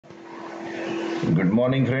Good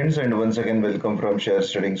morning, friends, and once again, welcome from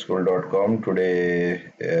ShareStudyingSchool.com. Today,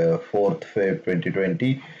 4th Feb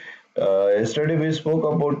 2020. Yesterday, we spoke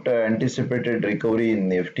about anticipated recovery in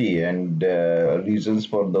Nifty and reasons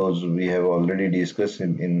for those we have already discussed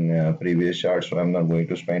in previous charts, so I'm not going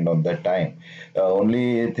to spend on that time.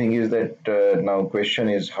 Only thing is that now question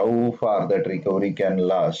is how far that recovery can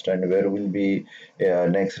last and where will be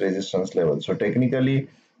next resistance level. So technically,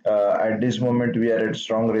 at this moment, we are at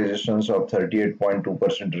strong resistance of 38.2%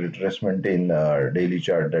 retracement in daily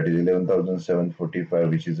chart, that is 11,745,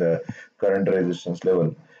 which is a current resistance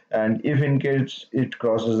level. And if in case it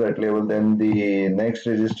crosses that level, then the next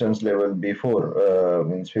resistance level before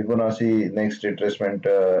means Fibonacci next retracement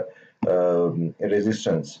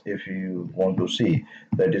resistance, if you want to see,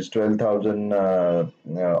 that is 12,000,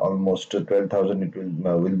 almost 12,000. It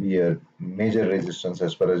will be a major resistance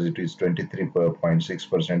as far as it is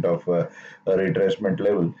 23.6% of a retracement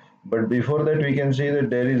level. But before that, we can see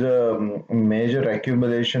that there is a major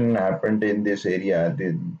accumulation happened in this area.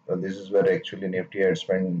 This is where actually Nifty had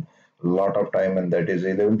spent a lot of time, and that is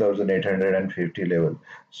 11,850 level.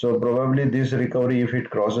 So probably this recovery, if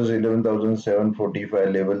it crosses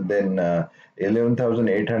 11,745 level, then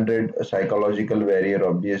 11,800 psychological barrier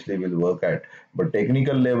obviously will work at. But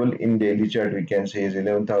technical level in daily chart, we can say is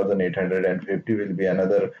 11,850 will be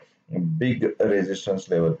another big resistance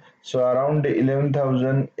level. So around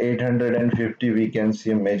 11,850 we can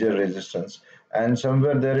see a major resistance, and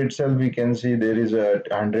somewhere there itself we can see there is a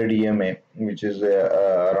 100 EMA, which is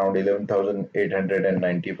around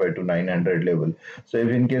 11,895 to 900 level. So if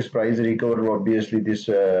in case price recover, obviously this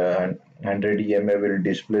 100 EMA will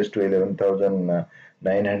displace to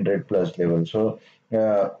 11,900 plus level. So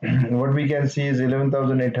what we can see is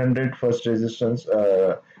 11,800 first resistance,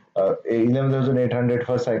 11,800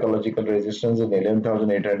 for psychological resistance, and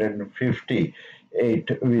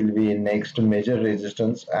 11,858 will be next major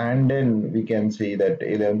resistance, and then we can see that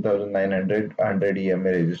 11,900 100 EMA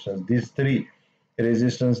resistance. These three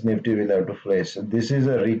resistance Nifty will have to face. This is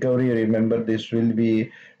a recovery. Remember, this will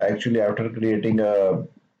be actually after creating a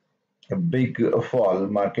big fall.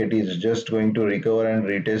 Market is just going to recover and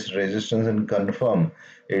retest resistance and confirm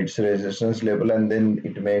its resistance level, and then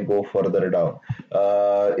it may go further down.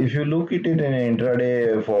 If you look at it in an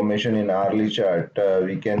intraday formation in hourly chart,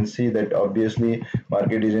 we can see that obviously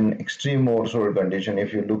market is in extreme oversold condition.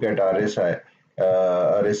 If you look at RSI,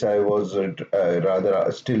 RSI was rather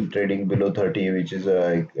still trading below 30, which is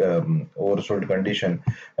a oversold condition,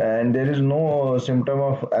 and there is no symptom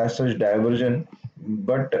of as such diversion.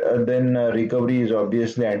 But then recovery is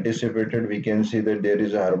obviously anticipated. We can see that there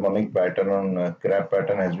is a harmonic pattern on crab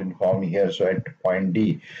pattern has been formed here. So at point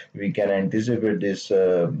D, we can anticipate this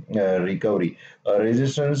recovery.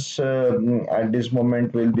 Resistance at this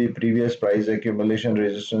moment will be previous price accumulation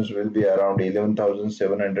resistance will be around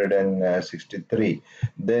 11,763,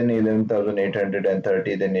 then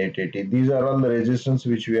 11,830, then 880. These are all the resistance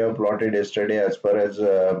which we have plotted yesterday as far as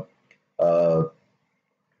uh,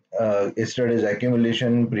 yesterday's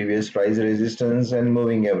accumulation, previous price resistance, and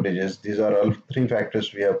moving averages. These are all three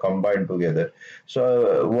factors we have combined together.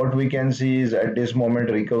 So, what we can see is at this moment,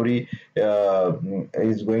 recovery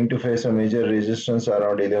is going to face a major resistance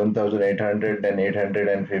around 11,800 and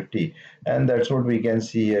 850, and that's what we can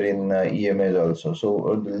see here in EMAs also.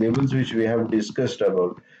 So, the levels which we have discussed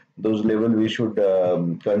about, those level we should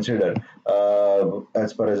consider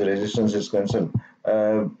as far as resistance is concerned.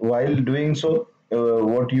 While doing so,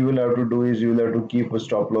 what you will have to do is you will have to keep a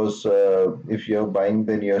stop loss. If you're buying,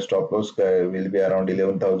 then your stop loss will be around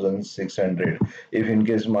 11,600. If in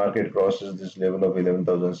case market crosses this level of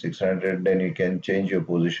 11,600, then you can change your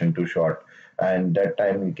position to short, and that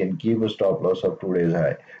time you can keep a stop loss of today's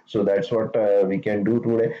high. So that's what we can do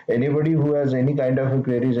today. Anybody who has any kind of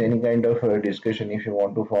queries, any kind of discussion, if you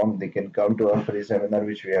want to form, they can come to our free seminar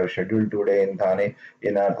which we have scheduled today in Thane,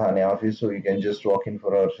 in our Thane office. So you can just walk in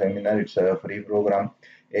for our seminar. It's a free program.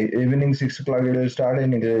 Evening 6 o'clock it will start,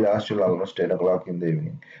 and it will last till almost 10 o'clock in the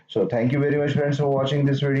evening. So thank you very much, friends, for watching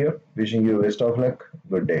this video. Wishing you best of luck.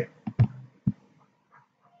 Good day.